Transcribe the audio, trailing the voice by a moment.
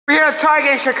We're here at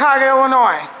Target in Chicago,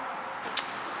 Illinois.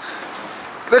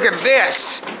 Look at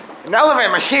this. An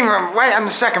elevator machine room right on the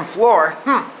second floor.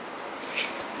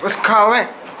 Let's call it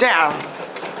down.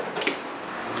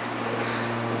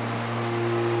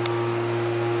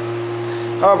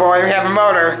 Oh boy, we have a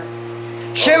motor.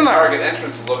 Schindler. The Target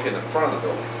entrance is located in the front of the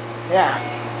building.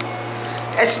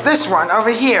 Yeah. It's this one over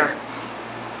here.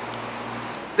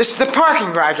 This is the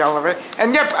parking garage elevator.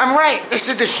 And yep, I'm right. This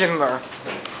is the Schindler.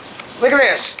 Look at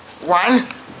this. One.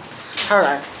 Hold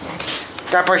on.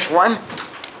 Gotta push one.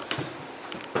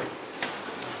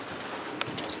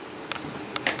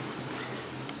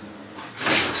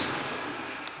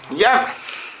 Yep.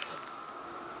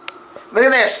 Look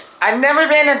at this. I've never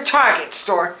been in a Target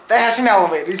store that has an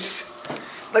elevator.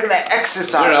 Look at that exercise.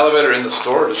 Is there an elevator in the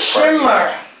store? Or just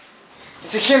Schindler.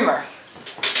 It's a Schindler.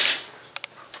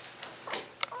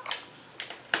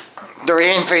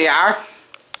 3 and 3 hour.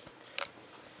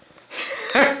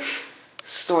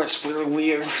 Store is really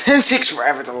weird. It takes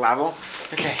forever to level,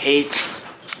 which I hate.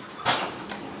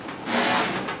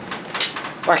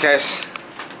 Watch this.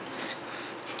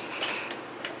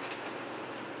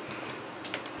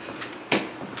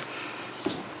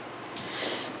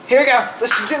 Here we go.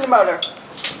 Listen to the motor.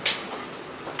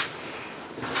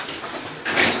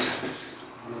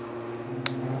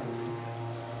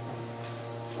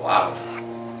 Wow.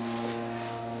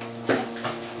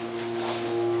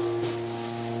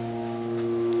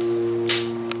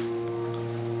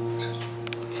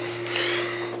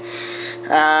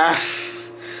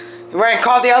 You want to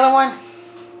call the other one?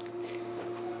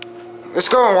 Let's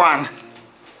go with one.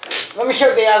 Let me show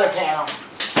you the other panel.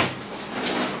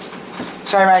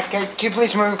 Sorry, Mike. Can you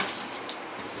please move?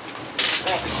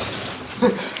 Thanks.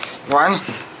 One.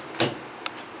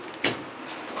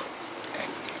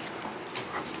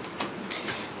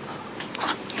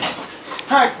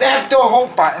 Alright, they have door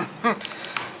hold button.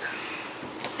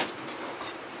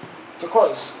 To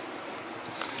close.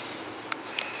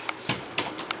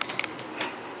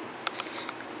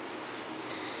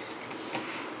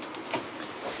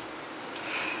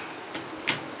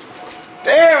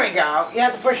 There we go. You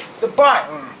have to push the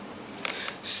button.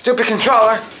 Stupid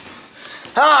controller.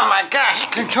 Oh my gosh,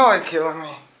 controller killing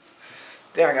me.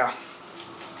 There we go.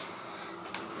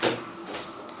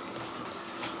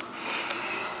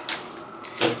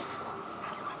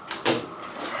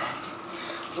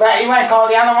 Right, you want to call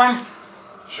the other one?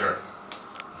 Sure.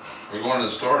 Are we going to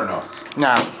the store or no?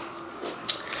 No.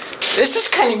 This is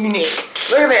kind of unique.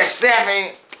 Look at this. They have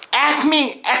a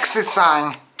Acme exit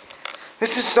sign.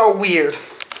 This is so weird.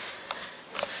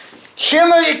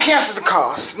 Schindler, you cancel the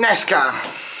calls. Next time.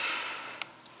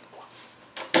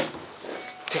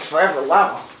 Takes forever to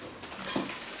level.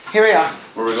 Here we are.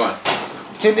 Where are we going?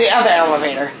 To the other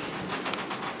elevator.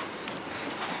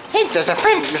 Hey, there's a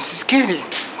friend, Mrs. Cutie.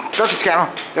 Go to scale.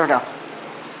 There we go.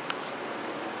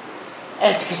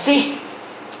 As you can see,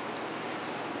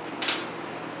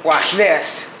 watch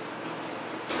this.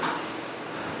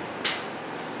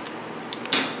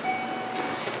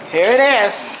 Here it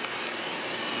is.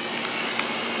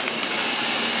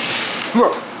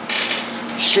 Whoa.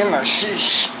 Schindler,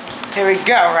 sheesh. Here we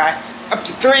go, right? Up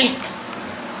to 3.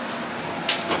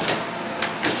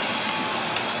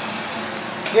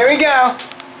 Here we go.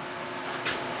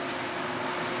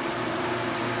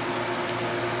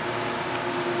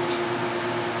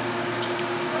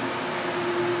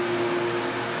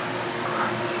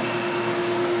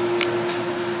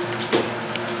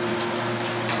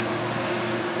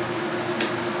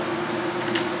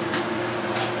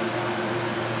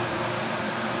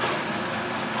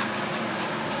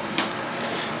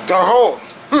 Door hold.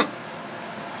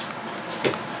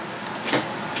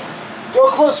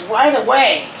 Door closed right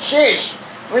away. Sheesh.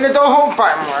 When the door hold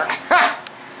button works. Ha!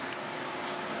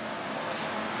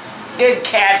 Good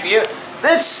cat view.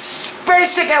 This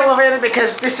basic elevator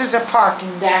because this is a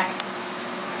parking deck.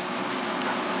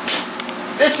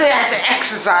 This has an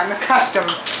X's on the custom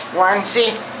one.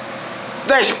 See?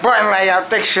 There's button layout.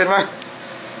 Thanks, Schindler.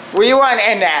 Where you want to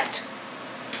end at?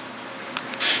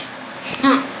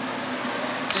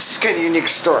 This is kind of a unique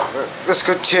store. Let's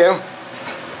go to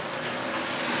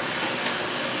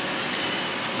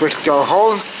push door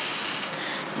hold.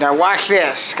 Now watch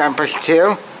this. Gonna push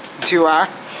 2. 2R.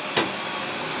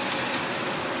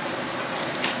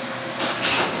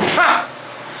 Ha!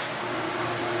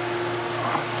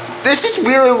 This is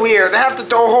really weird. They have the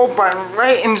door hold button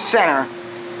right in the center.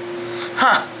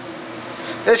 Huh.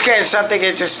 This guy is something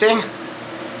interesting.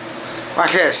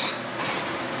 Watch this.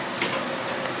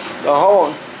 The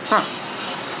hold. Huh.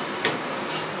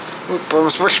 Ooh,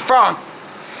 almost push the phone.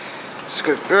 Let's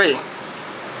go 3.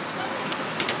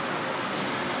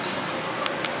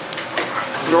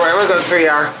 Wait, we'll go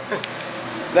 3R.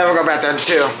 Then we'll go back down to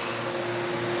 2.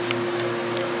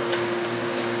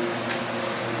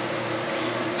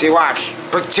 See, watch.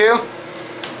 Put 2.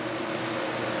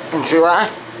 And 2R.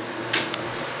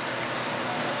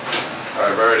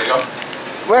 Alright, we're ready to go?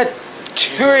 What?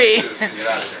 3. Get out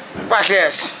of here. Watch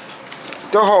this.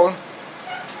 Door hold.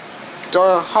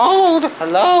 Door hold.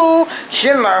 Hello?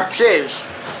 Schindler. Jeez.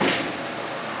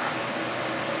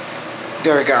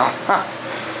 There we go. Huh.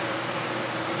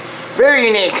 Very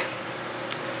unique.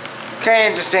 Kind of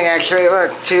interesting, actually.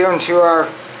 Look, 2 and 2R.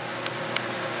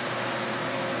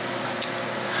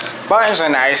 Buttons are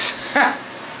nice.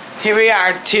 Here we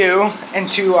are, 2 and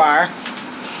 2R.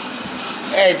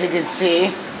 As you can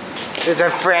see, there's our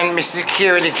friend, Mr.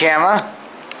 Security Camera.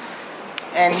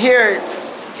 And here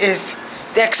is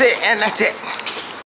the exit, and that's it.